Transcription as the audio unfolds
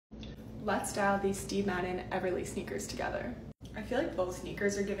let's style these Steve Madden EVERLIE sneakers together. I feel like both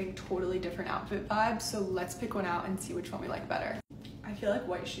sneakers are giving totally different outfit vibes, so let's pick one out and see which one we like better. I feel like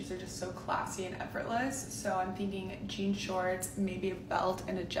white shoes are just so classy and effortless, so I'm thinking jean shorts, maybe a belt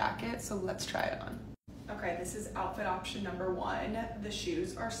and a jacket, so let's try it on. Okay, this is outfit option number 1. The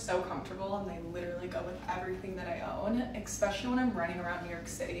shoes are so comfortable and they literally go with everything that I own, especially when I'm running around New York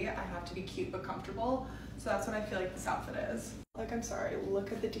City. I have to be cute but comfortable, so that's what I feel like this outfit is. Like, I'm sorry,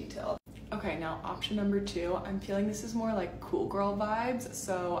 look at the detail. Okay, now option number 2, I'm feeling this is more like cool girl vibes,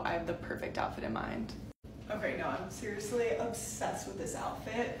 so I have the perfect outfit in mind. Okay, no, I'm seriously obsessed with this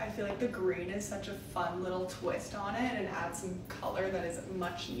outfit. I feel like the green is such a fun little twist on it and adds some color that is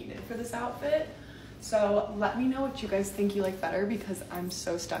much needed for this outfit. So let me know what you guys think you like better because I'm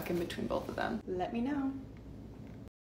so stuck in between both of them. Let me know.